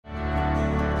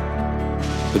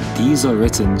but these are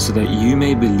written so that you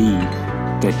may believe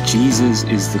that Jesus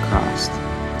is the Christ,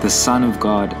 the Son of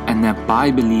God, and that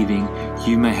by believing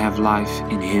you may have life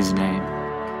in His name.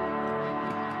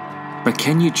 But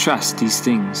can you trust these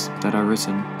things that are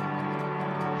written?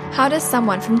 How does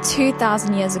someone from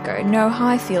 2,000 years ago know how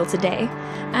I feel today?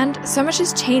 And so much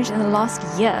has changed in the last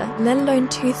year, let alone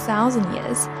 2,000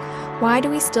 years. Why do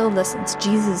we still listen to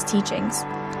Jesus' teachings?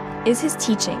 Is His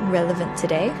teaching relevant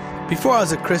today? Before I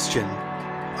was a Christian,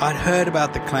 I'd heard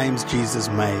about the claims Jesus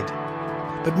made.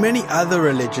 But many other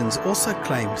religions also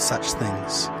claim such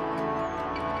things.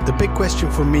 The big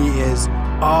question for me is,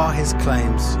 are His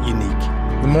claims unique?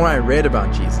 The more I read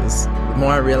about Jesus, the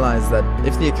more I realized that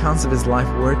if the accounts of His life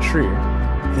were true,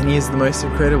 then He is the most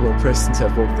incredible person to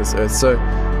have walked this earth. So,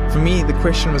 for me, the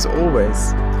question was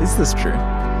always, is this true?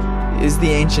 Is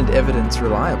the ancient evidence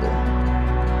reliable?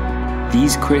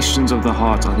 These questions of the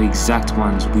heart are the exact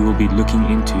ones we will be looking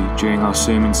into during our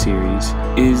sermon series,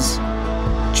 Is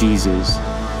Jesus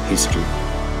History?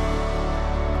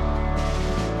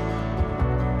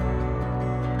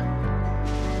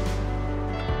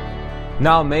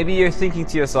 Now, maybe you're thinking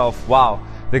to yourself, wow,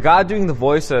 the guy doing the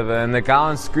voiceover and the guy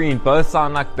on screen both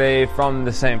sound like they're from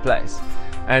the same place.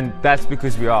 And that's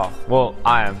because we are. Well,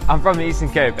 I am. I'm from the Eastern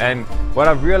Cape, and what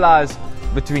I've realized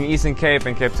between Eastern Cape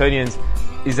and Cape Townians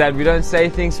is that we don't say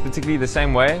things particularly the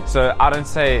same way. So I don't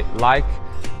say like,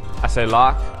 I say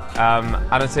like.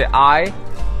 I don't say I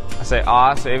say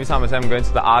ah. So every time I say I'm going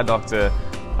to the eye doctor,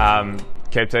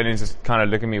 Cape Townians just kind of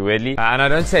look at me weirdly. And I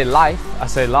don't say life, I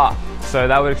say laugh. So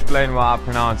that would explain why I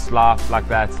pronounce laugh like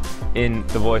that in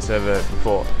the voiceover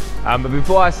before. But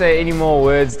before I say any more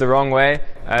words the wrong way,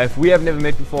 if we have never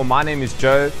met before, my name is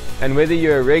Joe, and whether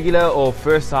you're a regular or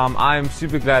first time, I am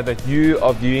super glad that you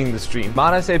are viewing the stream.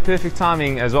 Might I say perfect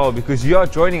timing as well, because you are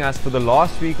joining us for the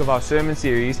last week of our sermon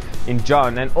series in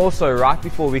John, and also right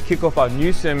before we kick off our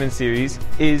new sermon series,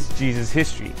 Is Jesus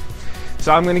History?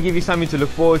 So I'm going to give you something to look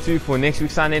forward to for next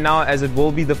week Sunday now, as it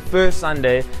will be the first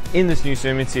Sunday in this new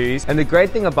sermon series. And the great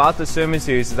thing about the sermon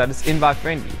series is that it's invite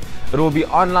friendly. It will be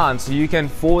online, so you can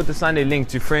forward the Sunday link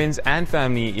to friends and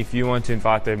family if you want to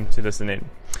invite them to listen in.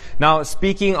 Now,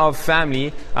 speaking of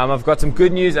family, I've got some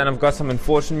good news and I've got some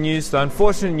unfortunate news. The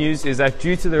unfortunate news is that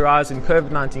due to the rise in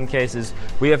COVID-19 cases,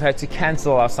 we have had to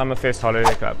cancel our Summerfest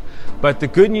Holiday Club. But the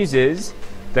good news is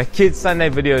that Kids Sunday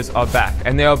videos are back,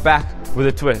 and they are back with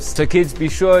a twist. So kids, be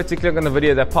sure to click on the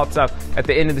video that pops up at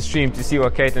the end of the stream to see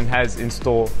what Caitlin has in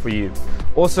store for you.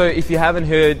 Also, if you haven't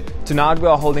heard, tonight we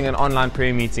are holding an online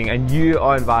prayer meeting and you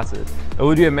are invited. It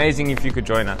would be amazing if you could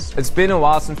join us. It's been a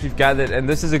while since we've gathered, and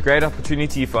this is a great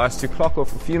opportunity for us to clock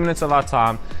off a few minutes of our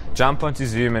time, jump onto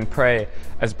Zoom and pray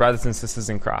as brothers and sisters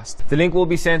in Christ. The link will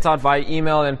be sent out via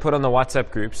email and put on the WhatsApp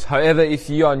groups. However, if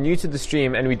you are new to the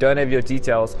stream and we don't have your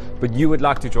details, but you would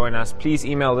like to join us, please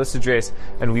email this address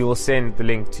and we will send the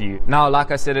link to you. Now, like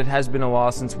I said, it has been a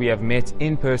while since we have met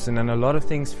in person and a lot of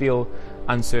things feel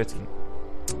uncertain.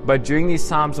 But during these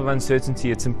times of uncertainty,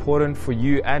 it's important for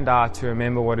you and I to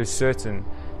remember what is certain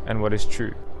and what is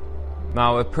true.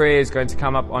 Now, a prayer is going to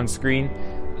come up on screen,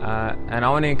 and I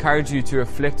want to encourage you to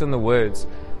reflect on the words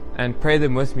and pray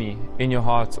them with me in your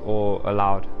heart or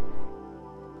aloud.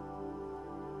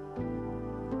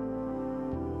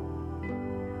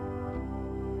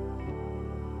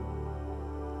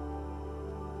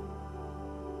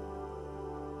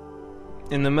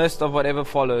 In the midst of whatever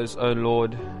follows, O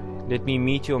Lord, let me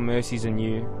meet your mercies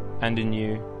anew, and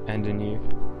anew, and anew.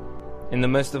 In the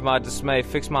midst of my dismay,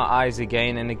 fix my eyes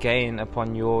again and again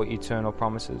upon your eternal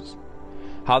promises.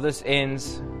 How this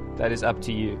ends, that is up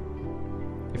to you.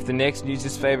 If the next news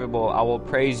is favorable, I will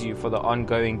praise you for the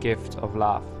ongoing gift of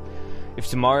life. If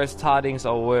tomorrow's tidings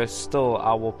are worse still,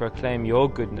 I will proclaim your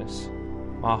goodness,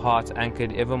 my heart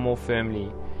anchored ever more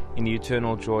firmly in the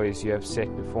eternal joys you have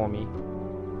set before me.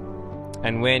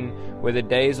 And when, whether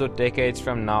days or decades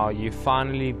from now, you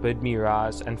finally bid me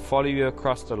rise and follow you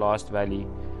across the last valley,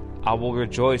 I will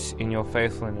rejoice in your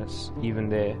faithfulness, even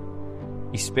there,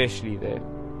 especially there,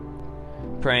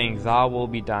 praying thy will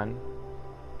be done,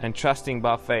 and trusting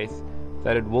by faith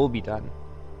that it will be done,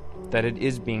 that it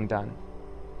is being done,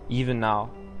 even now,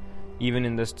 even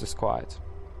in this disquiet.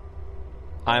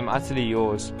 I am utterly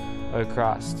yours, O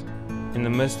Christ. In the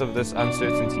midst of this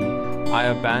uncertainty, I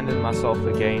abandon myself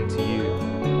again to you,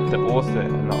 the author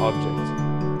and the object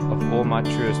of all my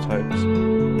truest hopes.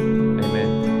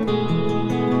 Amen.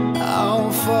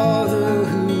 Our Father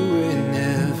who in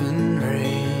heaven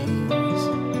reigns,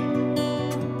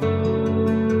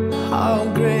 how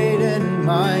great and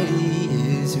mighty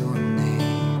is your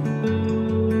name.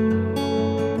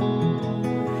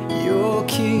 Your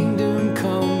kingdom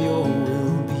come, your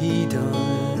will be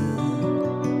done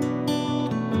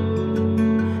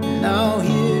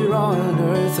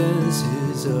earth as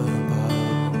is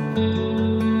above.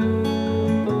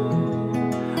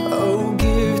 Oh,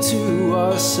 give to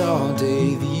us our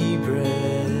daily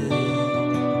bread,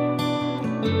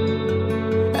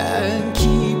 and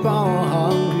keep our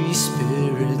hungry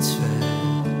spirits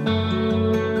fed.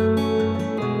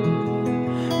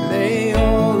 May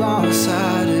all our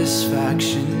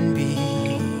satisfaction be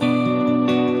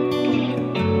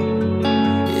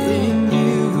in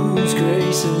you, whose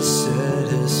grace has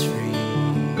set us free.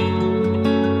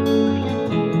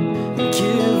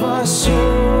 Give us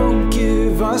hope,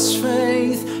 give us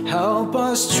faith, help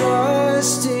us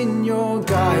trust in your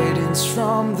guidance.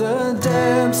 From the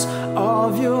depths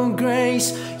of your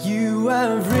grace you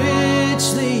have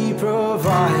richly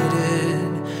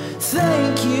provided.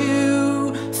 Thank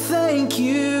you,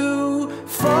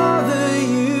 Father,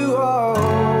 you are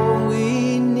all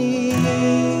we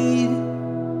need.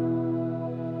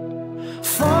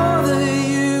 Father,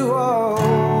 you are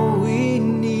all we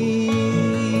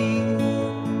need.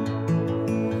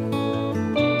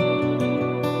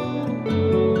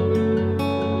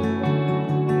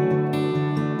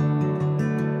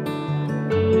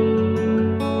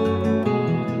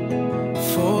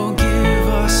 Forgive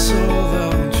us all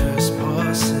our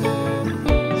trespasses,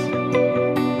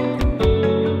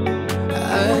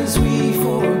 as we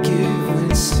forgive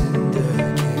when sinned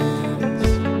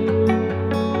against.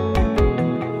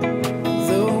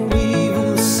 Though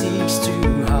evil seeks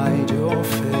to hide your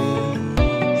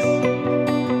face,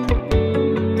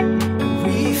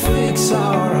 we fix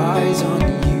our eyes on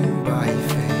you by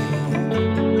faith.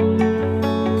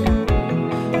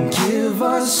 Give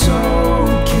us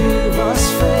hope, give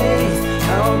us faith,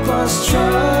 help us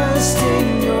trust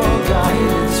in your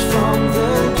guidance. From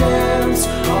the depths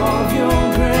of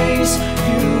your grace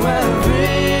you have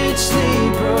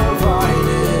richly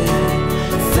provided.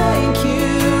 Thank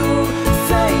you,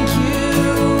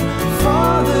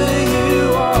 Father,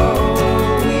 you are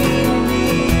all we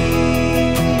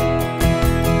need.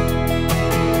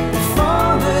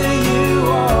 Father, you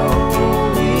are all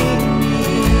we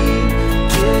need.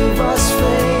 Give us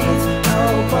faith,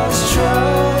 help us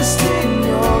trust in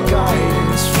your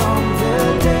guidance. From the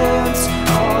depths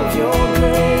of your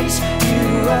grace you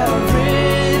have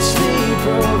richly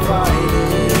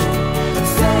provided.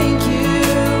 Thank you,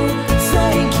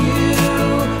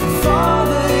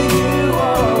 Father, you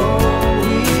are all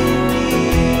we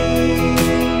need.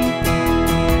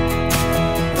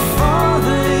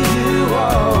 Father, you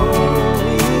are all we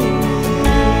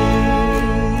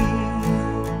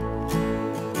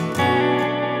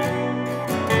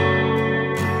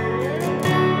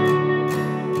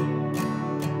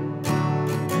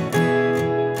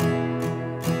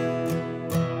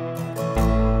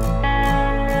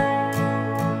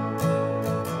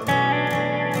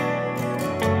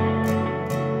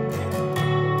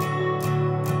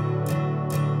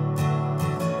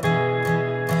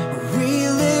We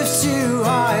lift you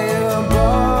high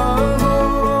above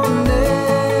all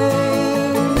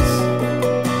names.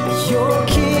 Your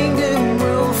kingdom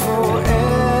will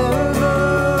forever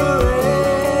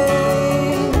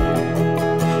reign.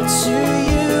 To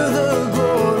you the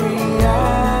glory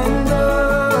and the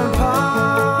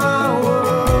power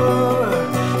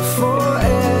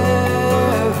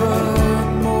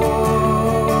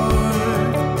forevermore.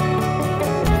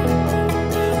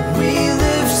 We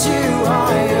lift you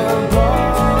high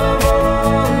above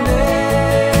all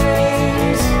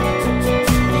names.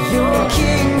 Your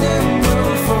kingdom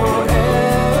will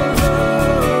forever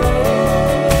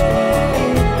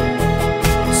reign.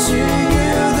 To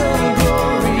you the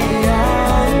glory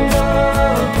and the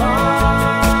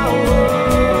power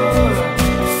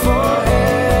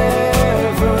forevermore.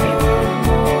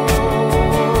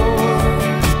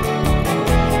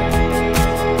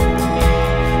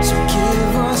 So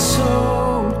give us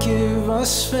hope, give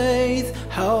us faith,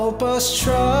 help us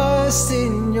trust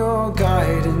in your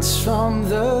guidance. From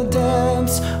the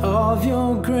depths of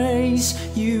your grace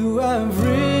you have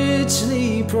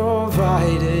richly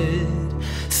provided.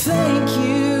 Thank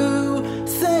you,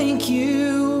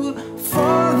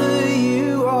 Father,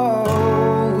 you are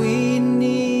all we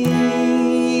need.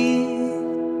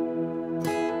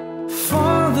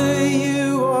 Father,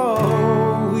 you are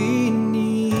all we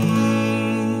need.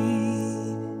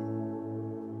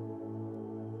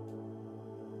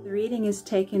 The reading is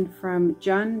taken from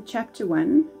John chapter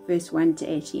 1, verse 1 to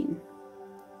 18.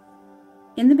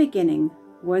 In the beginning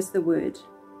was the Word,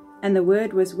 and the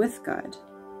Word was with God,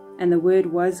 and the Word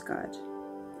was God.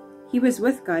 He was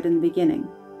with God in the beginning.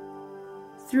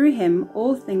 Through him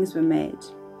all things were made.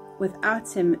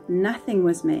 Without him nothing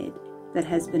was made that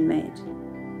has been made.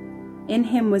 In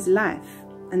him was life,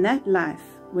 and that life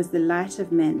was the light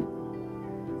of men.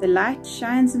 The light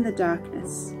shines in the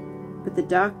darkness, but the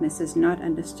darkness has not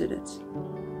understood it.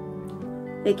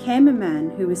 There came a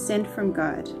man who was sent from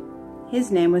God.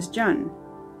 His name was John.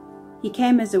 He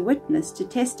came as a witness to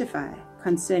testify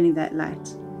concerning that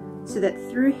light, so that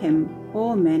through him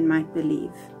all men might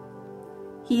believe.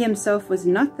 He himself was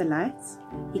not the light,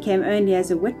 he came only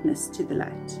as a witness to the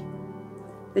light.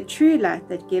 The true light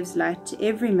that gives light to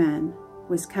every man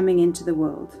was coming into the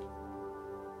world.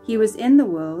 He was in the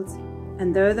world,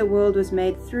 and though the world was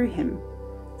made through him,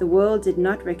 the world did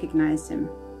not recognize him.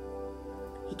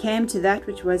 He came to that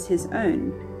which was his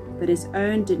own, but his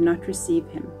own did not receive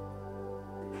him.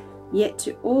 Yet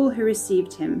to all who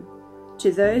received him,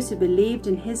 to those who believed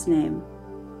in his name,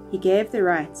 he gave the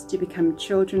right to become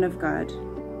children of God.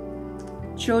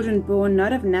 Children born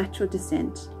not of natural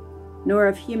descent, nor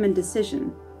of human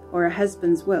decision or a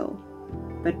husband's will,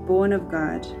 but born of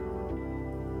God.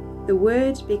 The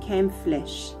Word became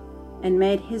flesh and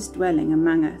made his dwelling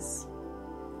among us.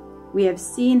 We have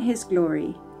seen his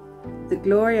glory, the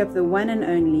glory of the one and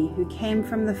only who came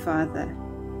from the Father,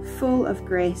 full of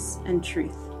grace and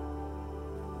truth.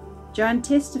 John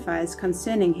testifies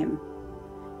concerning him.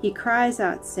 He cries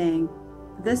out, saying,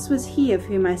 "This was he of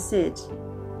whom I said,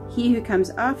 'He who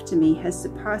comes after me has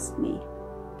surpassed me,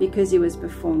 because he was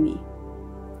before me.'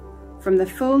 From the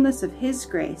fullness of his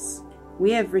grace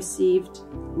we have received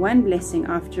one blessing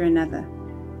after another.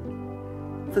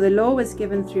 For the law was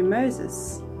given through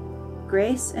Moses,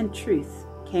 grace and truth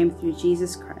came through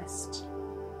Jesus Christ.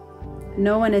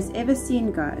 No one has ever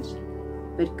seen God,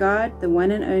 but God, the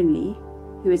one and only,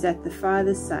 who is at the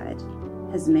Father's side,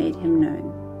 has made him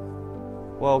known."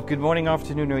 Well, good morning,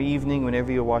 afternoon, or evening,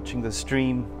 whenever you're watching the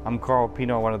stream. I'm Carel,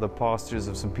 one of the pastors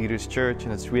of St. Peter's Church,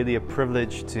 and it's really a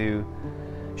privilege to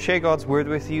share God's Word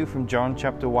with you from John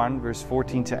chapter 1, verse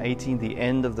 14 to 18, the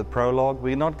end of the prologue.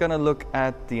 We're not going to look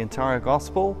at the entire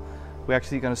Gospel. We're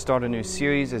actually going to start a new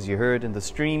series, as you heard in the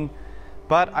stream.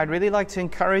 But I'd really like to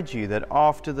encourage you that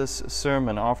after this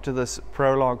sermon, after this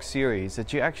prologue series,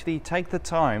 that you actually take the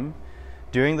time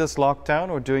during this lockdown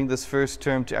or during this first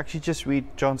term to actually just read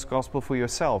John's Gospel for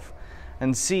yourself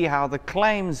and see how the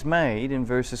claims made in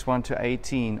verses 1 to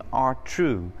 18 are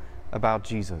true about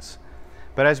Jesus.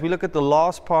 But as we look at the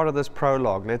last part of this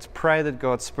prologue, let's pray that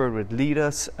God's Spirit would lead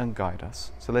us and guide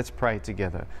us. So let's pray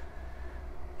together.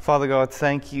 Father God,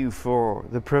 thank you for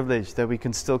the privilege that we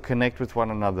can still connect with one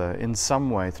another in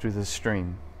some way through this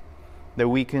stream, that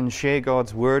we can share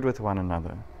God's Word with one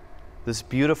another, this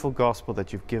beautiful gospel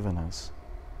that you've given us.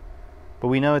 But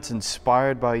we know it's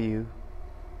inspired by you,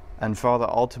 and Father,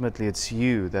 ultimately it's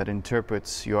you that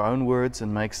interprets your own words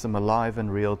and makes them alive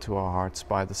and real to our hearts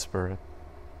by the Spirit.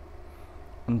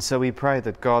 And so we pray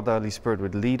that God, the Holy Spirit,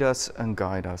 would lead us and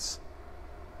guide us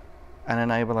and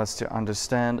enable us to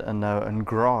understand and know and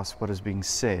grasp what is being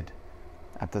said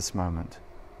at this moment.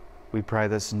 We pray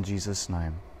this in Jesus'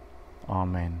 name.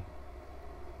 Amen.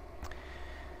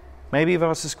 Maybe you've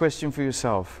asked this question for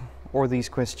yourself, or these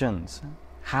questions.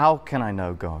 How can I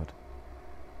know God?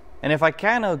 And if I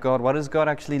can know God, what is God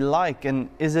actually like? And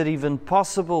is it even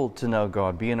possible to know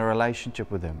God, be in a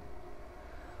relationship with Him?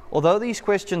 Although these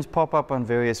questions pop up on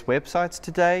various websites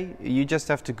today, you just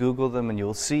have to Google them and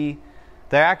you'll see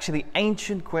they're actually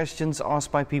ancient questions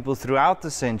asked by people throughout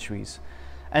the centuries,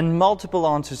 and multiple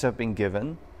answers have been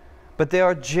given, but there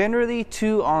are generally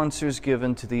two answers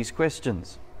given to these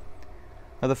questions.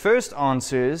 Now, the first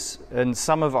answers, and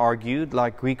some have argued,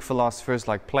 like Greek philosophers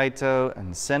like Plato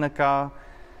and Seneca,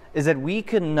 is that we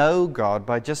can know God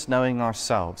by just knowing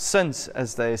ourselves, since,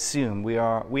 as they assume,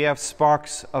 we have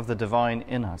sparks of the divine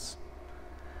in us.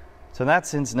 So in that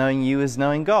sense, knowing you is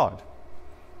knowing God.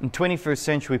 In 21st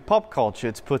century pop culture,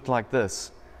 it's put like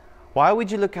this: why would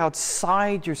you look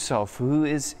outside yourself? Who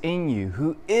is in you?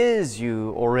 Who is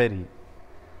you already?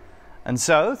 And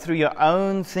so, through your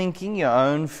own thinking, your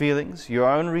own feelings, your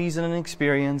own reason and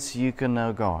experience, you can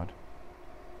know God.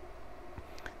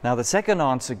 Now, the second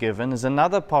answer given is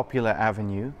another popular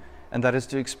avenue, and that is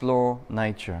to explore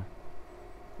nature.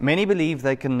 Many believe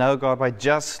they can know God by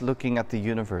just looking at the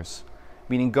universe,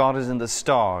 meaning God is in the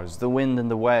stars, the wind and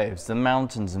the waves, the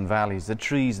mountains and valleys, the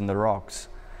trees and the rocks.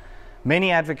 Many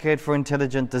advocate for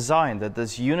intelligent design, that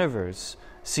this universe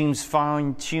seems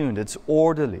fine-tuned, it's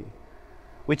orderly,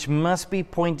 which must be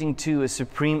pointing to a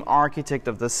supreme architect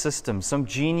of the system, some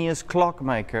genius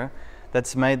clockmaker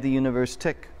that's made the universe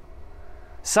tick.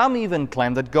 Some even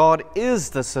claim that God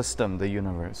is the system, the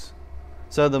universe.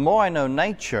 So the more I know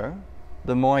nature,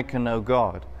 the more I can know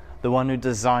God, the one who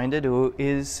designed it, who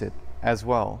is it as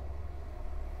well.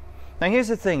 Now here's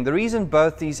the thing, the reason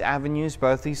both these avenues,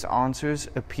 both these answers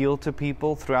appeal to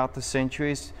people throughout the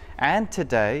centuries and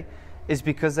today is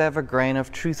because they have a grain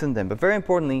of truth in them. But very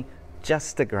importantly,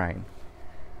 just a grain.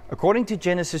 According to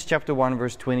Genesis chapter 1,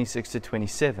 verse 26 to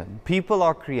 27, people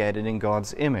are created in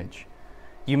God's image.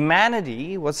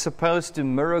 Humanity was supposed to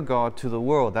mirror God to the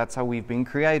world. That's how we've been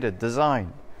created,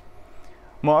 designed.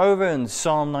 Moreover, in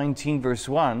Psalm 19, verse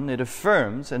 1, it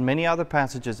affirms, and many other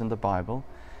passages in the Bible,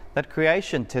 that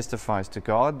creation testifies to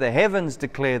God, the heavens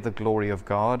declare the glory of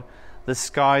God, the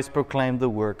skies proclaim the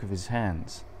work of His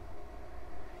hands.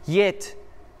 Yet,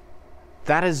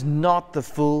 that is not the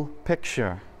full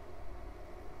picture.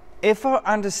 If our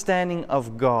understanding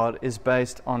of God is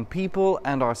based on people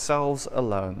and ourselves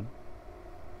alone,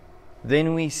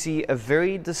 then we see a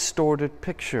very distorted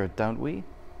picture, don't we?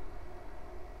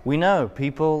 We know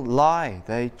people lie,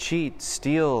 they cheat,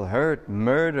 steal, hurt,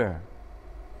 murder.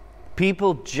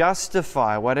 People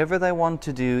justify whatever they want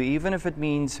to do, even if it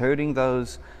means hurting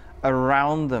those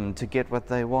around them to get what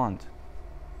they want.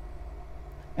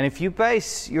 And if you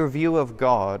base your view of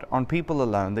God on people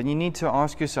alone, then you need to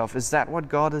ask yourself, is that what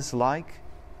God is like?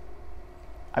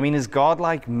 I mean, is God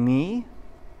like me?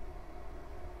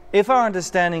 If our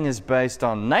understanding is based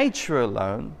on nature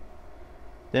alone,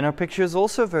 then our picture is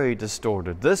also very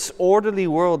distorted. This orderly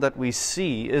world that we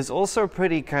see is also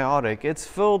pretty chaotic. It's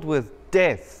filled with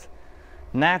death,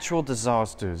 natural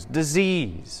disasters,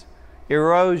 disease,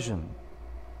 erosion.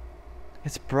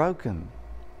 It's broken.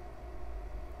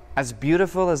 As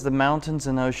beautiful as the mountains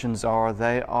and oceans are,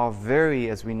 they are very,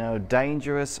 as we know,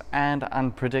 dangerous and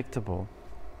unpredictable.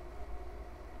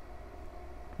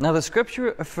 Now, the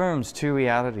Scripture affirms two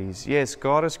realities. Yes,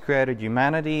 God has created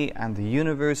humanity and the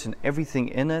universe and everything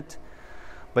in it,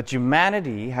 but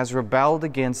humanity has rebelled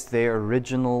against their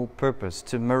original purpose,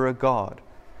 to mirror God.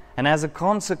 And as a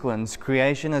consequence,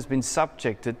 creation has been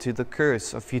subjected to the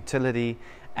curse of futility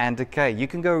and decay. You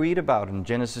can go read about it in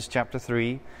Genesis chapter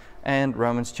 3 and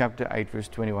Romans chapter 8, verse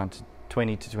 20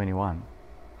 to 21.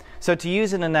 So to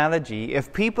use an analogy,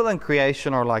 if people and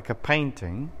creation are like a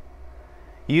painting,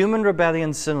 human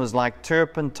rebellion sin was like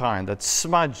turpentine that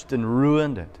smudged and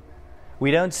ruined it.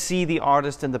 We don't see the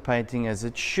artist in the painting as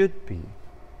it should be.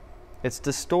 It's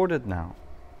distorted now.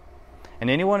 And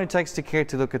anyone who takes the care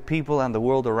to look at people and the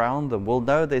world around them will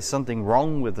know there's something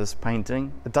wrong with this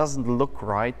painting. It doesn't look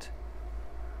right.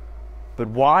 But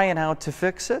why and how to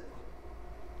fix it?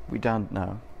 We don't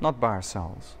know. Not by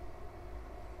ourselves.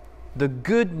 The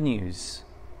good news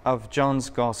of John's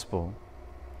Gospel,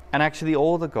 and actually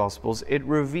all the Gospels, it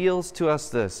reveals to us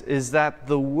this, is that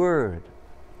the Word,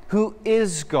 who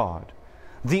is God,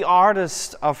 the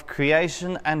artist of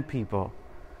creation and people,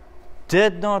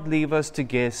 did not leave us to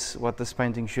guess what this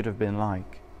painting should have been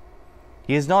like.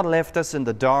 He has not left us in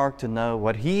the dark to know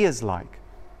what He is like.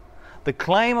 The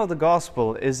claim of the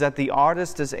Gospel is that the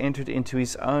artist has entered into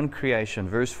His own creation.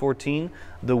 Verse 14,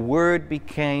 the Word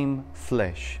became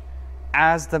flesh,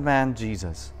 as the man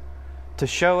Jesus, to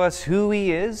show us who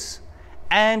He is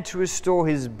and to restore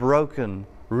His broken,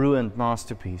 ruined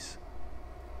masterpiece.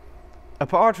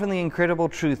 Apart from the incredible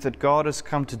truth that God has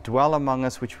come to dwell among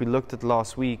us, which we looked at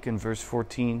last week in verse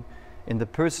 14, in the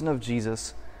person of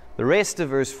Jesus, the rest of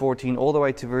verse 14 all the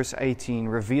way to verse 18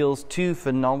 reveals two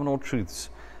phenomenal truths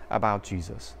about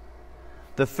Jesus.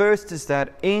 The first is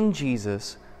that in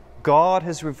Jesus, God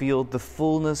has revealed the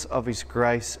fullness of His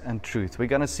grace and truth. We're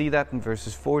going to see that in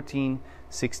verses 14,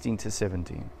 16 to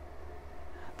 17.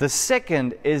 The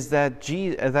second is that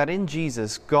in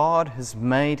Jesus, God has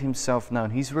made Himself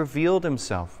known. He's revealed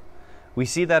Himself. We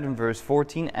see that in verse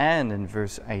 14 and in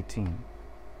verse 18.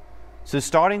 So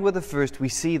starting with the first, we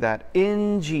see that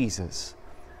in Jesus,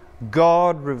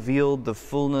 God revealed the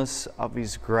fullness of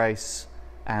His grace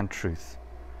and truth.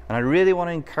 And I really want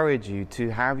to encourage you to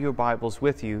have your Bibles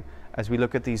with you as we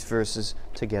look at these verses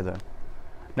together.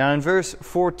 Now in verse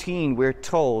 14, we're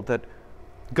told that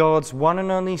God's one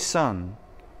and only Son,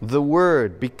 the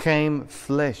Word, became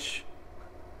flesh.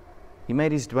 He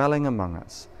made His dwelling among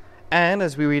us. And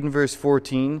as we read in verse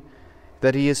 14,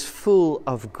 that He is full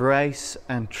of grace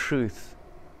and truth.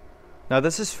 Now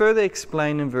this is further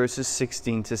explained in verses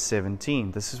 16 to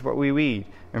 17. This is what we read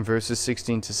in verses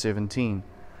 16 to 17.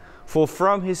 For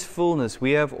from His fullness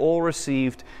we have all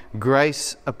received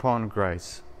grace upon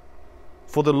grace.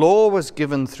 For the law was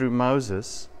given through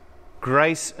Moses,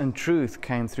 grace and truth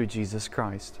came through Jesus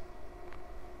Christ.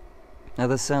 Now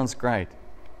this sounds great.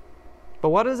 But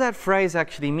what does that phrase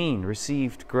actually mean?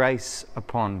 Received grace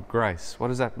upon grace. What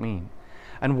does that mean?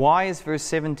 And why is verse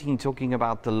 17 talking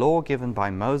about the law given by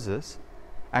Moses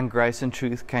and grace and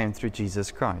truth came through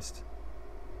Jesus Christ?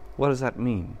 What does that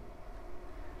mean?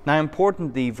 Now,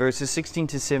 importantly, verses 16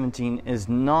 to 17 is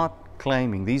not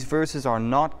claiming, these verses are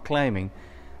not claiming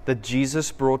that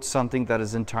Jesus brought something that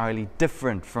is entirely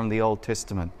different from the Old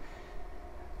Testament.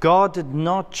 God did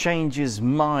not change his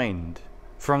mind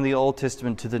from the Old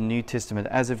Testament to the New Testament,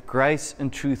 as if grace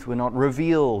and truth were not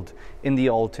revealed in the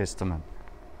Old Testament.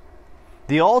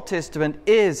 The Old Testament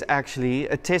is actually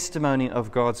a testimony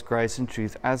of God's grace and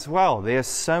truth as well. There are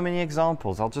so many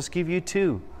examples. I'll just give you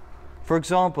two. For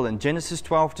example, in Genesis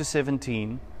 12 to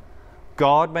 17,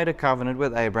 God made a covenant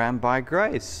with Abraham by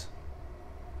grace.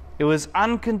 It was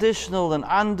unconditional and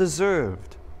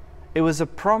undeserved. It was a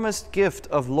promised gift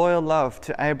of loyal love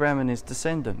to Abraham and his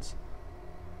descendants.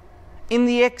 In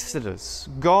the Exodus,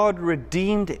 God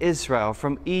redeemed Israel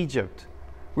from Egypt,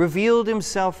 revealed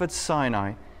himself at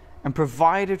Sinai, and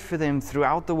provided for them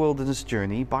throughout the wilderness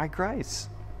journey by grace.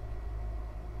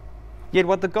 Yet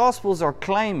what the Gospels are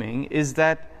claiming is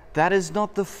that is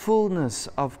not the fullness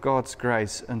of God's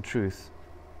grace and truth.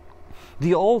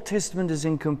 The Old Testament is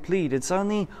incomplete. It's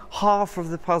only half of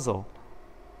the puzzle.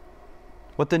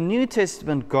 What the New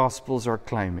Testament Gospels are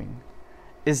claiming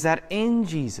is that in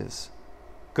Jesus,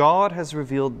 God has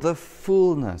revealed the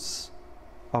fullness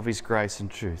of his grace and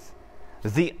truth.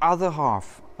 The other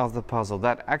half of the puzzle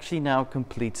that actually now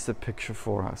completes the picture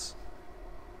for us.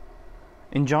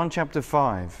 In John chapter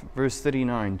 5, verse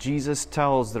 39, Jesus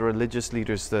tells the religious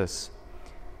leaders this: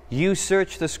 "You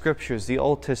search the Scriptures, the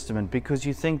Old Testament, because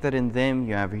you think that in them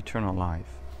you have eternal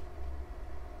life.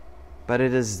 But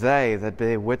it is they that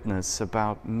bear witness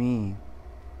about me."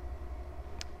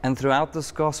 And throughout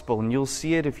this Gospel, and you'll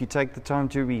see it if you take the time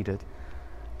to read it,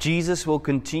 Jesus will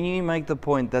continue to make the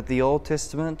point that the Old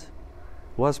Testament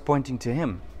was pointing to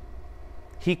him.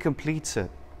 He completes it.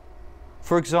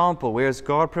 For example, whereas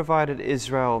God provided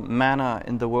Israel manna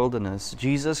in the wilderness,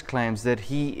 Jesus claims that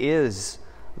he is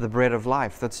the bread of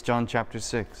life. That's John chapter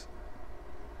 6.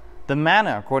 The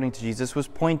manna, according to Jesus, was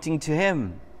pointing to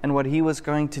him and what he was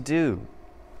going to do.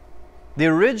 The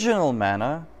original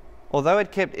manna, although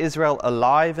it kept Israel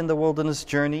alive in the wilderness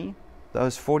journey,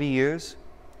 those 40 years,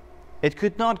 it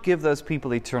could not give those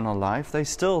people eternal life. They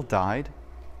still died.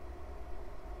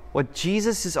 What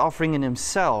Jesus is offering in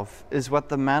himself is what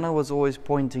the manna was always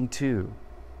pointing to: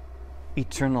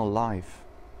 eternal life.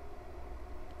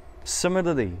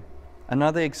 Similarly,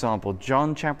 another example,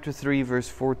 John chapter 3, verse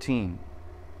 14.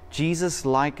 Jesus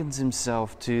likens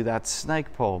himself to that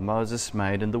snake pole Moses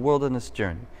made in the wilderness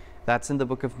journey. That's in the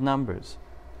book of Numbers.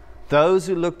 Those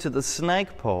who looked to the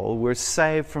snake pole were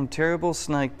saved from terrible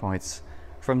snake bites,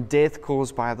 from death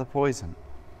caused by the poison.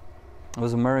 It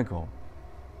was a miracle.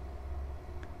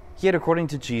 Yet, according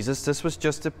to Jesus, this was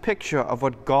just a picture of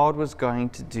what God was going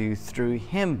to do through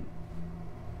him.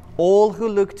 All who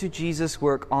look to Jesus'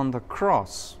 work on the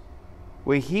cross,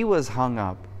 where he was hung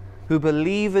up, who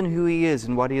believe in who he is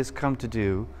and what he has come to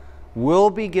do, will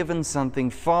be given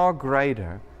something far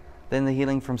greater than the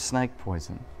healing from snake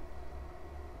poison.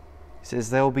 He says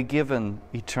they will be given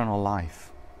eternal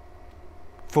life.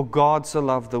 For God so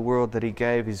loved the world that he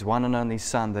gave his one and only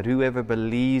Son, that whoever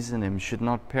believes in him should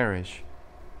not perish,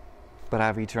 but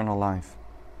have eternal life.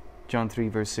 John 3,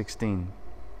 verse 16.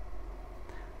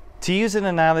 To use an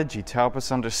analogy to help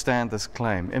us understand this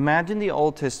claim, imagine the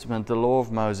Old Testament, the law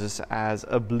of Moses, as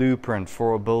a blueprint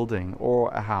for a building or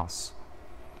a house.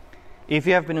 If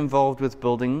you have been involved with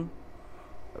building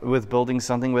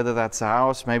something, whether that's a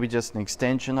house, maybe just an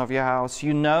extension of your house,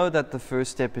 you know that the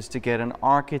first step is to get an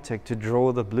architect to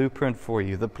draw the blueprint for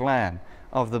you, the plan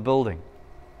of the building.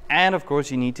 And of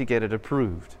course, you need to get it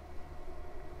approved.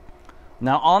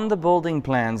 Now, on the building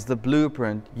plans, the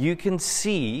blueprint, you can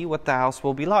see what the house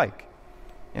will be like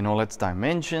in all its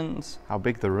dimensions, how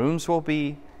big the rooms will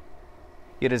be.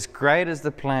 Yet as great as the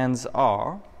plans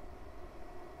are,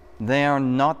 they are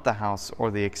not the house or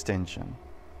the extension.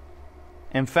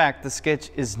 In fact, the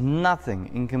sketch is nothing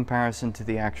in comparison to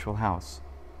the actual house.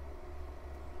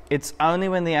 It's only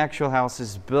when the actual house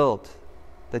is built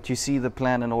that you see the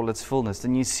plan in all its fullness,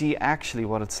 and you see actually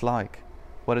what it's like,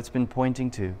 what it's been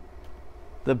pointing to.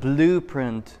 The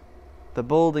blueprint, the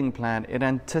building plan, it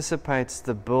anticipates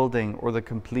the building or the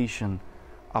completion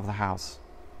of the house.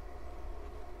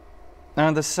 Now,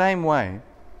 in the same way,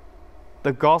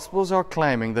 the Gospels are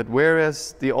claiming that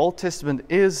whereas the Old Testament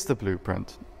is the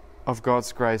blueprint of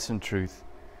God's grace and truth,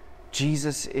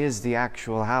 Jesus is the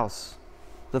actual house,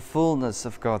 the fullness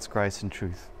of God's grace and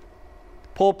truth.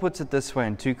 Paul puts it this way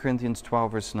in 2 Corinthians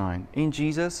 12, verse 9. In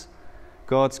Jesus,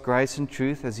 God's grace and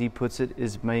truth, as he puts it,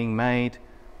 is being made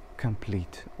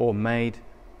complete or made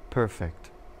perfect.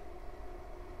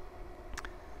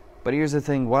 But here's the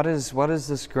thing, what is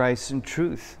this grace and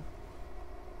truth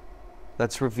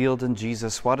that's revealed in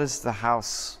Jesus, what is the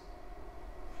house?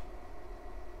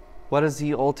 What has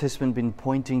the Old Testament been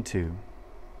pointing to?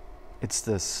 It's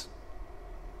this.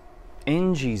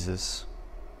 In Jesus,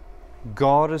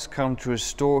 God has come to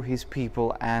restore His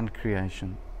people and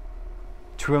creation,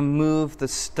 to remove the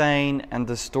stain and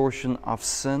distortion of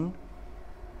sin,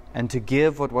 and to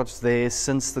give what was there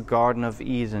since the Garden of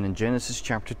Eden in Genesis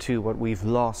chapter 2, what we've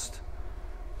lost,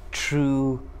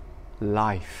 true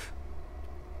life.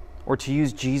 Or to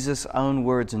use Jesus' own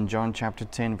words in John chapter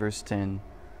 10, verse 10,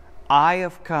 I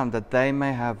have come that they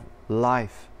may have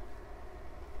life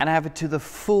and have it to the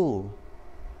full.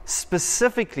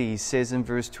 Specifically, He says in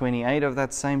verse 28 of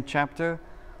that same chapter,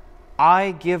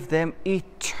 I give them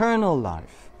eternal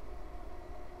life,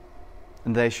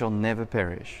 and they shall never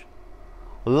perish.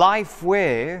 Life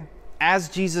where, as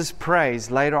Jesus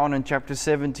prays later on in chapter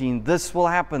 17, this will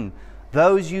happen.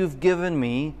 Those you've given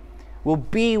me will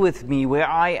be with me where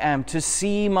I am, to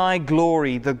see my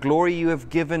glory, the glory you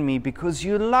have given me because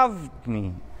you loved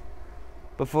me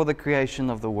before the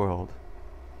creation of the world.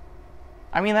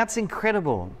 I mean, that's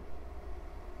incredible.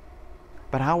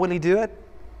 But how will He do it?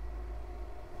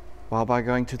 Well, by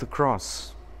going to the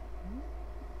cross,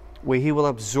 where He will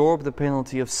absorb the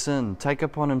penalty of sin, take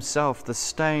upon Himself the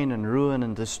stain and ruin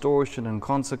and distortion and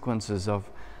consequences of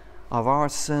our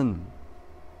sin,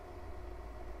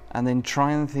 and then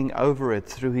triumphing over it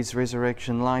through His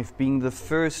resurrection life, being the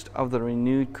first of the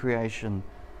renewed creation,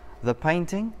 the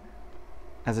painting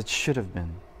as it should have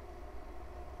been.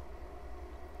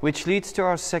 Which leads to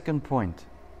our second point.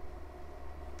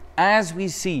 As we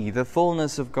see the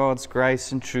fullness of God's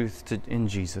grace and truth in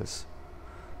Jesus,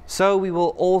 so we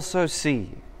will also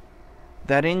see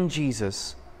that in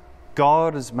Jesus,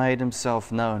 God has made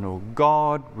Himself known, or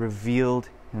God revealed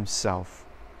Himself.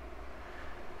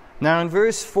 Now in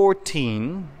verse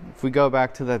 14, if we go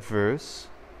back to that verse,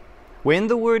 when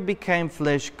the Word became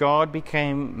flesh, God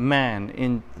became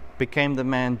man, became the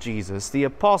man Jesus. The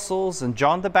apostles and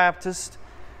John the Baptist,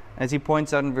 as he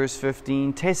points out in verse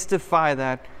 15, testify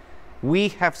that we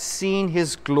have seen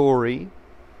His glory,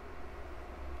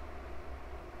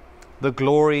 the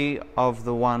glory of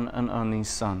the one and only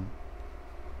Son.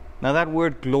 Now that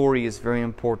word glory is very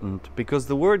important, because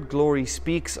the word glory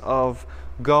speaks of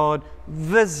God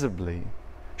visibly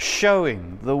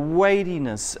showing the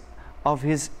weightiness of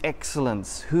His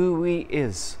excellence, who He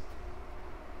is.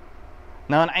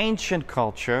 Now in ancient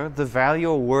culture, the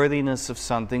value or worthiness of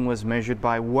something was measured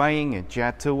by weighing it. You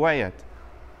had to weigh it.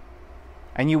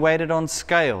 And you weighed it on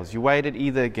scales. You weighed it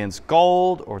either against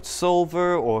gold or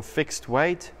silver or fixed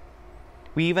weight.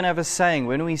 We even have a saying,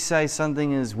 when we say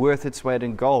something is worth its weight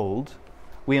in gold,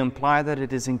 we imply that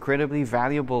it is incredibly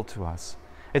valuable to us.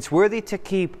 It's worthy to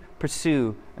keep,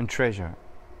 pursue, and treasure.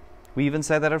 We even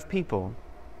say that of people.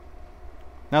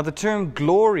 Now the term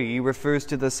glory refers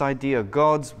to this idea,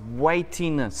 God's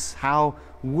weightiness, how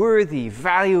worthy,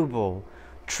 valuable,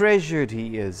 treasured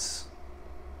He is.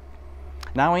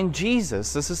 Now in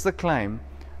Jesus, this is the claim,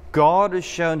 God has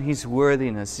shown His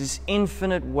worthiness, His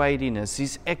infinite weightiness,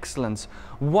 His excellence,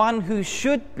 one who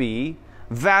should be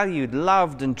valued,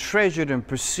 loved, and treasured and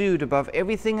pursued above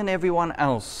everything and everyone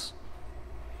else.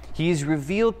 He is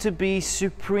revealed to be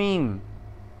supreme,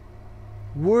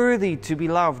 worthy to be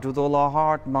loved with all our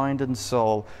heart, mind, and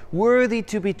soul, worthy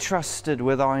to be trusted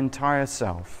with our entire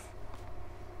self.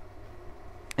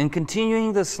 And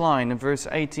continuing this line in verse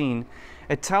 18,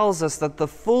 it tells us that the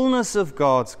fullness of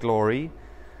God's glory,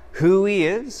 who He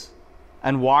is,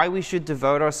 and why we should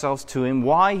devote ourselves to Him,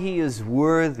 why He is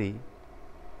worthy,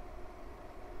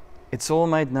 it's all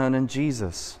made known in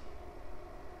Jesus.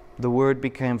 The Word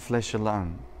became flesh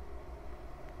alone.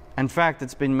 In fact,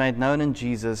 it's been made known in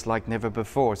Jesus like never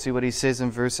before. See what He says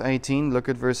in verse 18? Look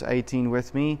at verse 18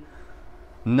 with me.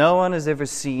 No one has ever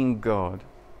seen God,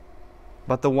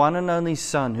 but the one and only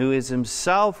Son, who is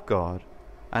Himself God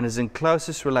and is in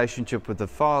closest relationship with the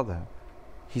Father,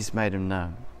 He's made Him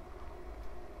known.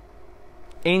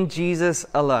 In Jesus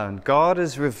alone, God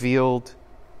has revealed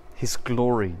His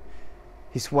glory,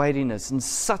 His weightiness in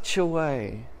such a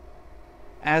way,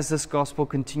 as this gospel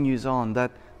continues on,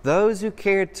 that those who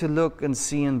care to look and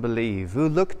see and believe, who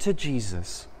look to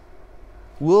Jesus,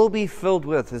 will be filled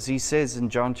with, as He says in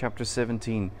John chapter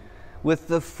 17, with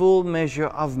the full measure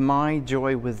of my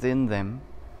joy within them,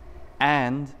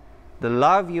 and the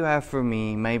love you have for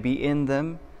me may be in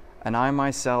them, and I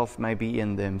myself may be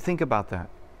in them. Think about that.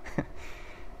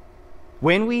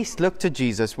 When we look to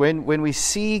Jesus, when we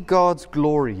see God's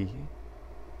glory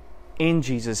in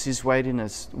Jesus, His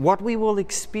weightiness, what we will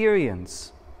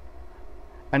experience,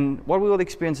 and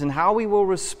how we will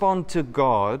respond to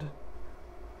God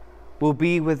will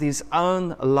be with His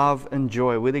own love and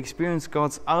joy. We'll experience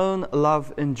God's own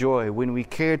love and joy when we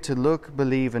care to look,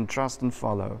 believe, and trust and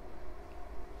follow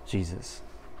Jesus.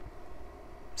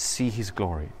 See His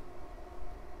glory.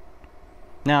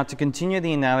 Now, to continue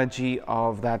the analogy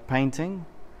of that painting,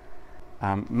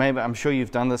 maybe I'm sure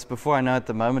you've done this before. I know at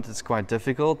the moment it's quite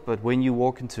difficult, but when you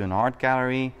walk into an art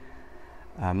gallery,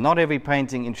 not every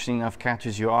painting, interesting enough,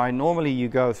 catches your eye. Normally you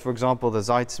go, for example,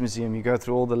 the Museum, you go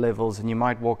through all the levels and you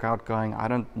might walk out going, I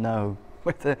don't know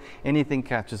whether anything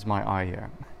catches my eye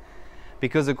here.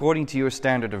 Because according to your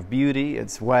standard of beauty,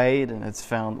 it's weighed and it's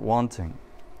found wanting.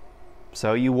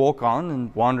 So you walk on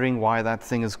and wondering why that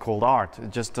thing is called art.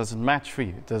 It just doesn't match for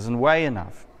you. It doesn't weigh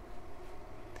enough.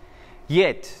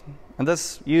 Yet, and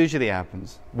this usually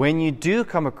happens, when you do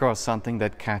come across something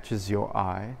that catches your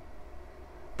eye,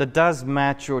 that does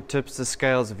match or tips the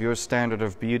scales of your standard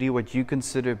of beauty, what you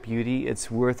consider beauty, it's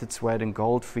worth its weight in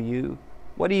gold for you,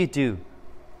 what do?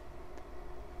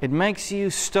 It makes you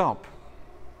stop.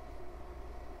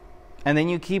 And then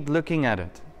you keep looking at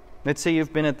it. Let's say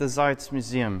you've been at the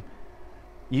Museum.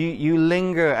 You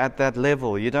linger at that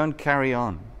level. You don't carry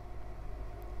on.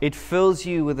 It fills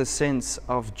you with a sense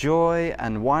of joy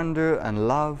and wonder and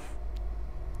love.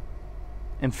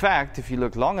 In fact, if you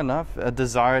look long enough, a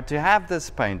desire to have this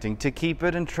painting, to keep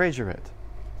it and treasure it.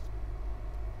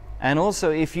 And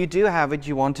also, if you do have it,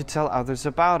 you want to tell others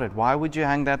about it. Why would you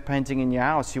hang that painting in your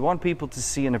house? You want people to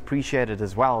see and appreciate it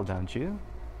as well, don't you?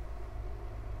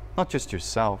 Not just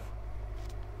yourself.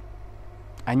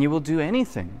 And you will do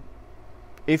anything.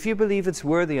 If you believe it's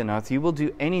worthy enough, you will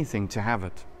do anything to have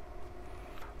it.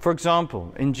 For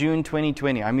example, in June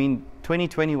 2020,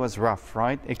 2020 was rough,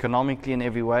 right? Economically in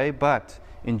every way, but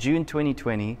in June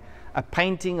 2020, a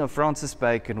painting of Francis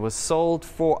Bacon was sold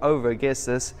for over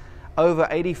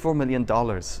 $84 million.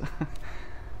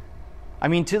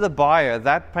 To the buyer,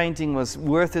 that painting was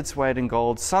worth its weight in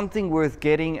gold, something worth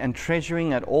getting and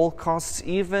treasuring at all costs,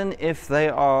 even if they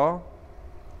are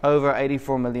over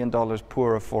 $84 million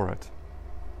poorer for it.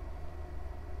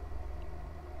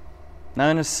 Now,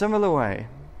 in a similar way,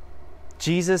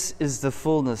 Jesus is the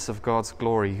fullness of God's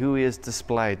glory, who He is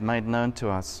displayed, made known to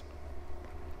us.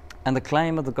 And the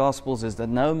claim of the Gospels is that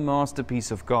no masterpiece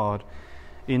of God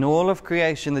in all of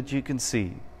creation that you can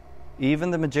see, even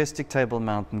the majestic Table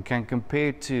Mountain, can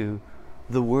compare to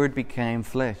the Word became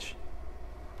flesh.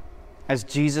 As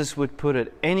Jesus would put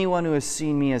it, anyone who has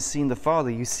seen me has seen the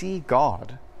Father. You see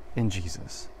God in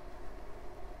Jesus.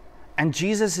 And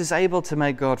Jesus is able to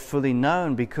make God fully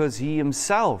known because He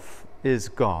Himself is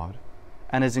God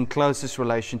and is in closest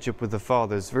relationship with the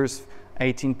Father. As verse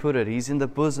 18 put it, He's in the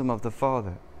bosom of the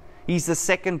Father. He's the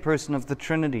second person of the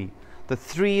Trinity, the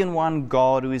three-in-one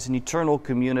God who is an eternal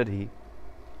community.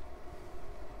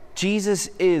 Jesus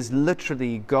is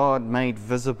literally God made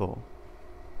visible.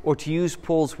 Or to use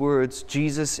Paul's words,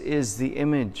 Jesus is the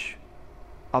image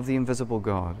of the invisible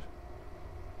God.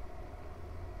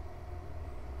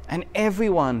 And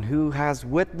everyone who has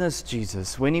witnessed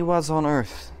Jesus when He was on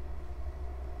earth,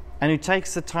 and who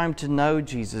takes the time to know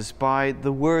Jesus by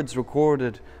the words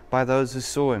recorded by those who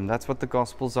saw Him, that's what the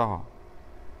Gospels are.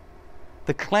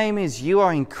 The claim is you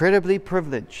are incredibly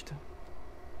privileged,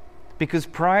 because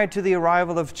prior to the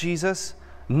arrival of Jesus,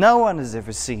 no one has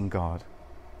ever seen God.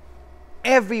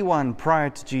 Everyone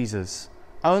prior to Jesus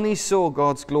only saw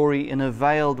God's glory in a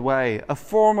veiled way, a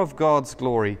form of God's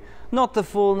glory, not the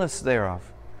fullness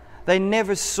thereof. They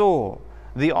never saw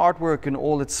the artwork in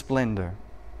all its splendor,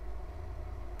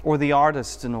 or the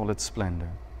artist in all its splendor.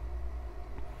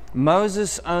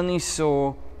 Moses only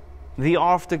saw the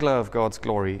afterglow of God's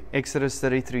glory, Exodus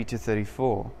 33 to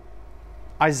 34.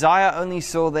 Isaiah only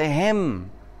saw the hem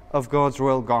of God's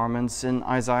royal garments in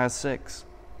Isaiah 6.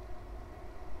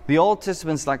 The Old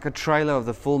Testament's like a trailer of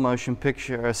the full motion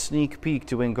picture, a sneak peek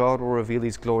to when God will reveal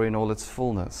His glory in all its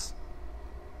fullness.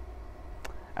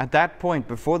 At that point,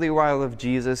 before the arrival of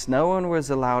Jesus, no one was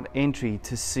allowed entry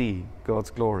to see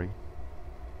God's glory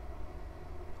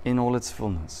in all its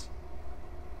fullness.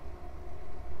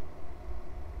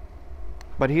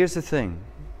 But here's the thing.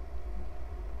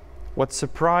 What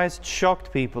surprised,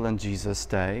 shocked people in Jesus'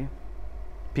 day,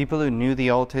 people who knew the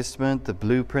Old Testament, the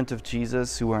blueprint of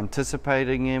Jesus, who were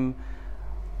anticipating Him,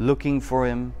 looking for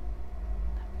Him,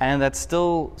 and that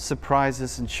still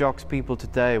surprises and shocks people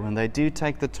today when they do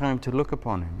take the time to look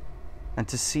upon Him and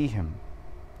to see Him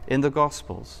in the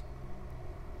Gospels.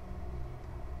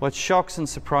 What shocks and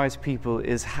surprises people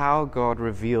is how God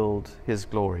revealed His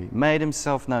glory, made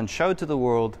Himself known, showed to the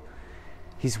world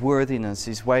His worthiness,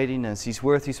 His weightiness, His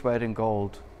worth His weight in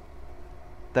gold,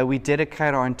 that we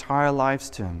dedicate our entire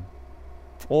lives to Him,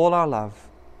 all our love,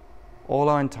 all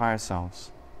our entire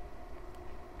selves.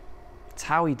 It's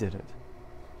how He did it.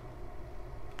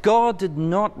 God did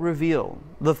not reveal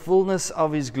the fullness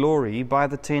of His glory by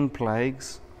the 10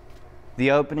 plagues, the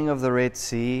opening of the Red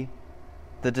Sea,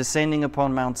 the descending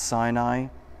upon Mount Sinai,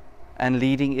 and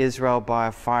leading Israel by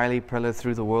a fiery pillar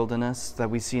through the wilderness that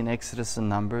we see in Exodus and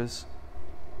Numbers.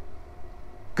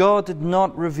 God did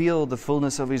not reveal the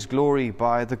fullness of His glory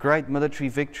by the great military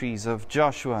victories of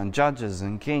Joshua and Judges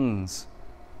and Kings.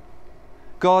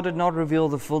 God did not reveal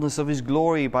the fullness of His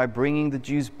glory by bringing the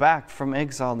Jews back from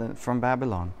exile from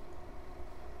Babylon.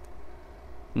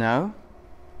 No,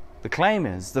 the claim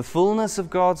is the fullness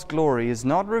of God's glory is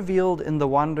not revealed in the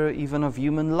wonder even of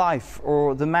human life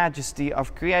or the majesty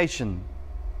of creation.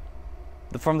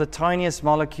 From the tiniest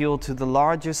molecule to the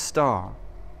largest star.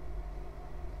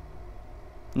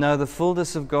 No, the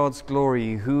fullness of God's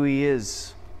glory, who He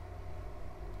is,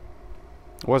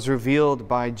 was revealed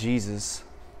by Jesus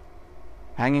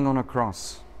hanging on a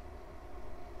cross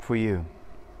for you.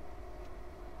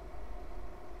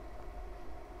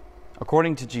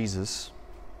 According to Jesus,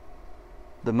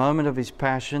 the moment of His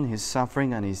passion, His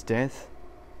suffering, and His death,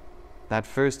 that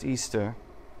first Easter,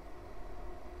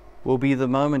 will be the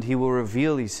moment He will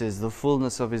reveal, He says, the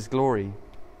fullness of His glory,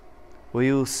 where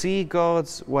you will see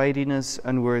God's weightiness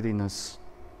and worthiness,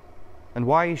 and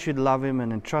why you should love Him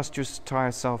and entrust your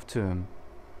entire self to Him.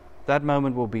 That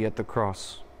moment will be at the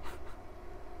cross.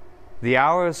 The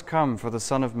hour has come for the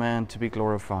Son of Man to be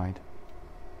glorified.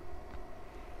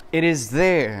 It is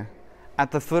there,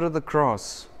 at the foot of the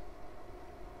cross,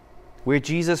 where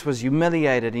Jesus was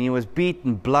humiliated and He was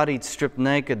beaten, bloodied, stripped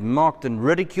naked, mocked and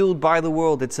ridiculed by the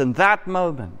world. It's in that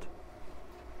moment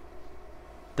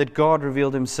that God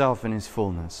revealed Himself in His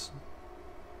fullness.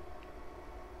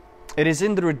 It is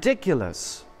in the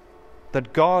ridiculous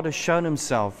that God has shown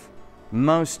Himself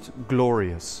most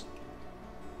glorious.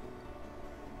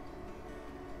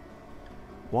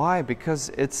 Why? Because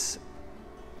it's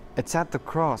at the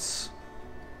cross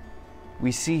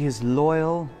we see His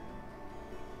loyal,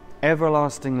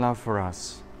 everlasting love for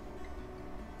us.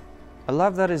 A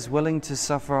love that is willing to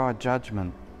suffer our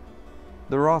judgment,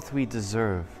 the wrath we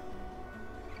deserve,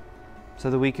 so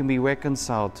that we can be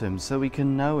reconciled to Him, so we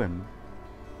can know Him,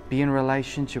 be in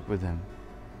relationship with Him,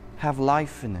 have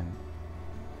life in Him,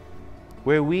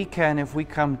 where we can, if we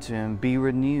come to Him, be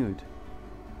renewed,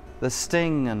 the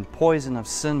sting and poison of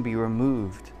sin be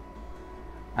removed,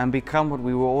 and become what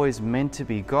we were always meant to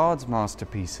be, God's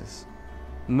masterpieces,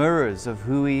 mirrors of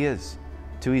who He is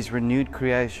to His renewed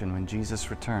creation when Jesus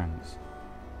returns.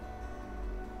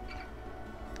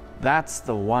 That's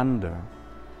the wonder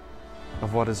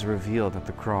of what is revealed at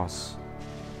the cross,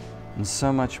 and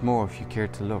so much more if you care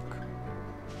to look.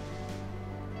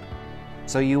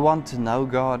 So you want to know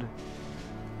God?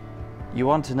 You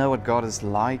want to know what God is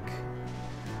like?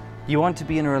 You want to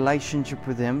be in a relationship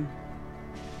with Him?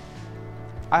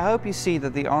 I hope you see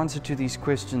that the answer to these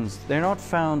questions, they're not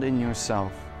found in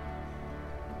yourself.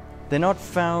 They're not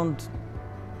found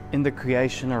in the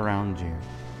creation around you.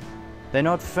 They're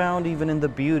not found even in the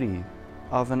beauty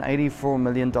of an $84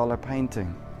 million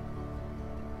painting.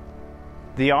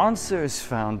 The answer is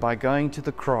found by going to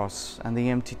the cross and the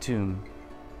empty tomb,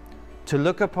 to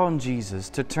look upon Jesus,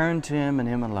 to turn to Him and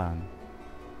Him alone.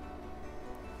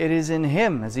 It is in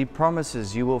Him, as He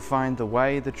promises, you will find the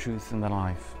way, the truth, and the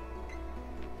life.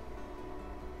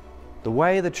 The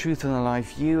way, the truth, and the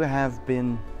life you have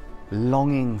been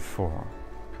longing for.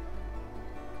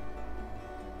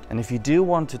 And if you do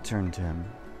want to turn to Him,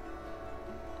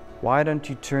 why don't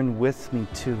you turn with me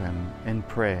to Him in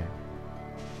prayer?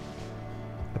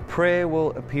 A prayer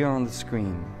will appear on the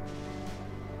screen.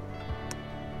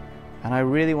 And I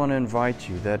really want to invite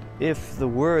you that if the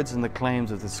words and the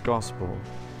claims of this gospel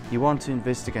you want to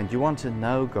investigate, you want to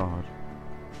know God,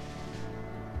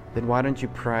 then why don't you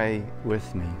pray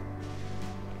with me?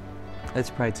 Let's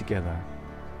pray together.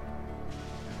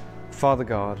 Father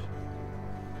God,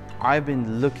 I've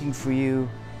been looking for You,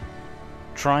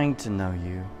 trying to know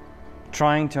You,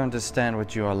 trying to understand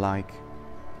what You are like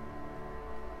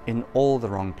in all the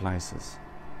wrong places.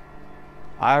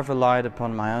 I've relied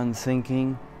upon my own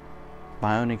thinking,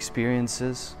 my own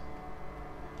experiences.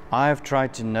 I have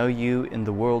tried to know You in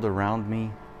the world around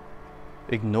me,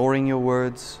 ignoring Your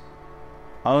words,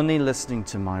 only listening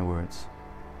to my words.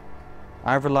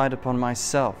 I've relied upon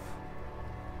myself,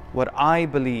 what I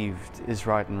believed is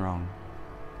right and wrong.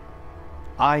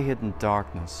 I hid in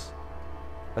darkness,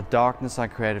 a darkness I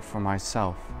created for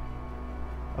myself,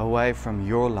 away from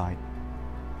Your light.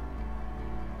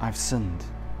 I've sinned,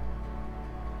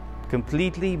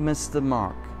 completely missed the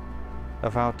mark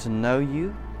of how to know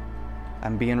You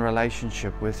and be in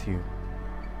relationship with You.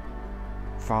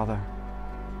 Father,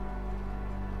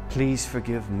 please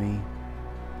forgive me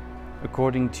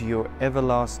according to your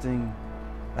everlasting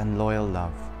and loyal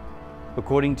love,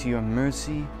 according to your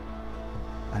mercy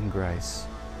and grace,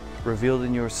 revealed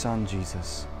in your Son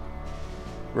Jesus,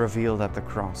 revealed at the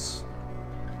cross.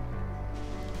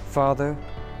 Father,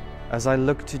 as I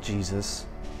look to Jesus,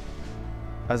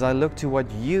 as I look to what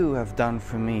you have done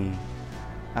for me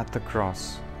at the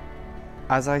cross,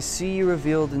 as I see you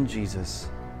revealed in Jesus,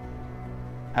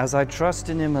 as I trust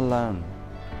in him alone,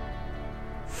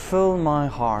 fill my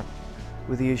heart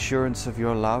with the assurance of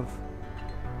your love,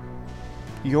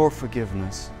 your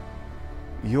forgiveness,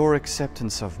 your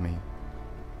acceptance of me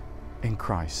in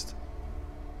Christ.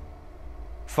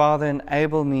 Father,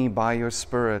 enable me by your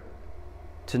Spirit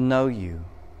to know you,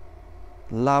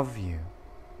 love you,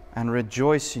 and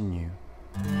rejoice in you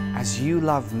as you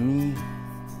love me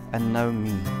and know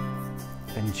me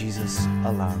in Jesus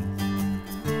alone.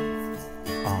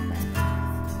 Amen.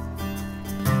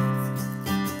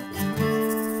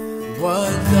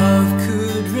 What love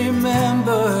could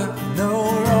remember,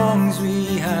 no wrongs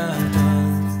we have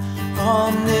done.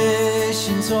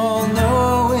 Omniscience,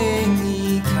 all-knowing,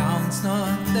 he counts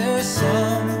not their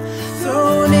sum.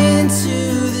 Thrown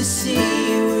into the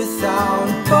sea without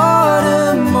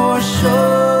bottom or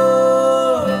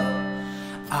shore.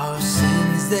 Our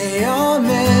sins, they are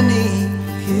many,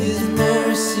 his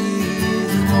mercy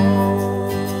is more.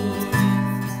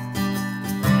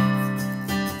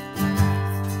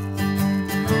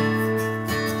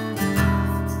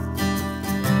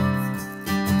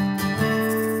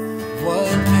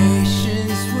 What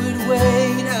patience would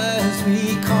wait as we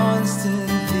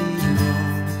constantly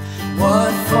roam.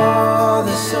 What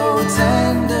Father so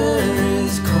tender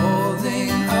is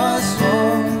calling us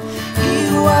home. He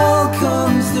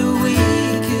welcomes the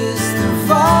weakest, the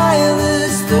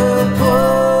vilest, the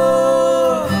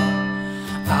poor.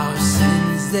 Our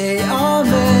sins, they are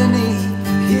many,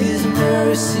 his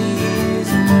mercy is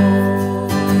more.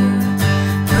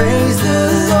 Praise the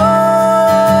Lord.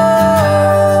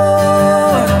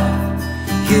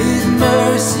 His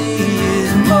mercy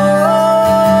is more.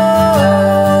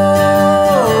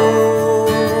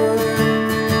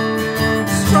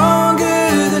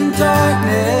 Stronger than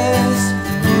darkness,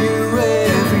 new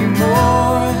every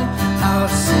morn. Our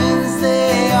sins,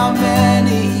 they are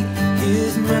many,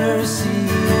 his mercy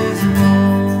is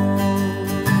more.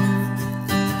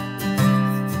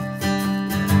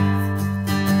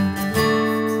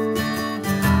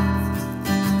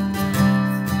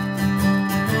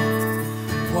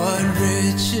 What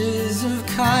riches of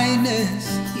kindness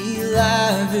he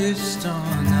lavished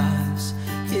on us.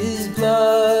 His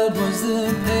blood was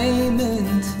the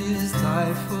payment, his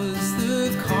life was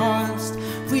the cost.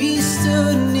 We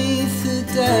stood neath the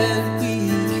debt we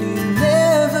could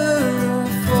never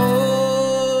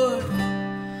afford.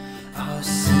 Our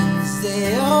sins,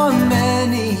 they are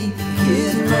many,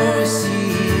 his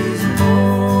mercy is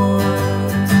more.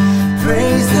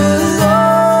 Praise the Lord.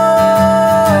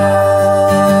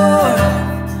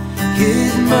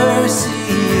 His mercy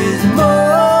is more.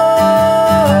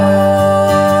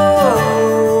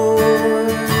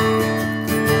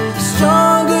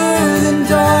 Stronger than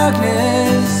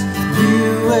darkness,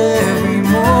 new every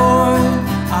morn.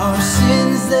 Our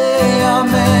sins, they are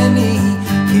many,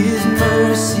 his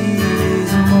mercy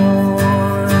is more.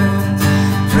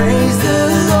 Praise the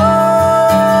Lord.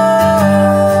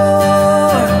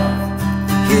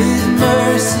 His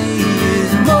mercy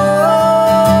is more.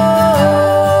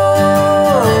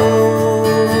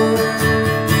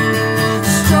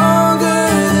 Stronger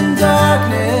than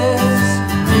darkness,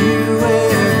 new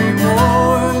every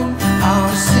morn.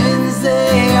 Our sins,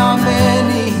 they are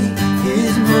many,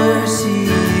 his mercy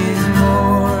is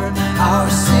more. Our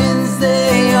sins,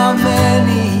 they are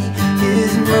many,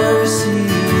 his mercy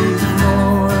is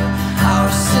more.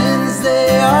 Our sins,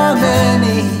 they are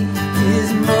many,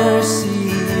 his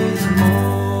mercy is more.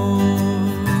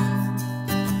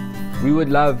 We would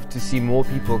love to see more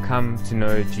people come to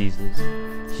know Jesus,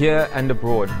 here and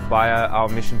abroad, via our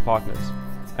mission partners.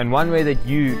 And one way that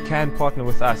you can partner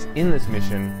with us in this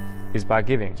mission is by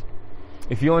giving.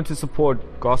 If you want to support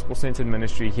gospel-centered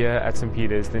ministry here at St.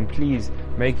 Peter's, then please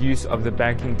make use of the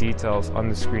banking details on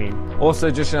the screen. Also,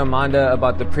 just a reminder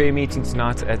about the prayer meeting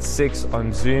tonight at 6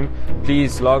 on Zoom.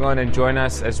 Please log on and join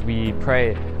us as we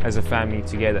pray as a family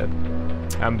together.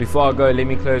 Before I go, let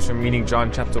me close from reading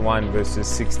John chapter 1, verses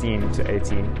 16 to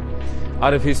 18.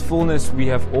 Out of his fullness we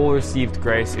have all received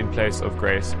grace in place of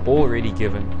grace, already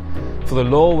given. For the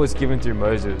law was given through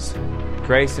Moses.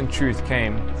 Grace and truth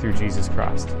came through Jesus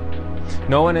Christ.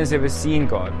 No one has ever seen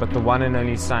God but the one and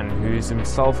only Son, who is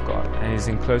himself God and is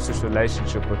in closest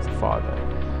relationship with the Father,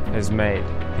 has made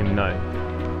him known.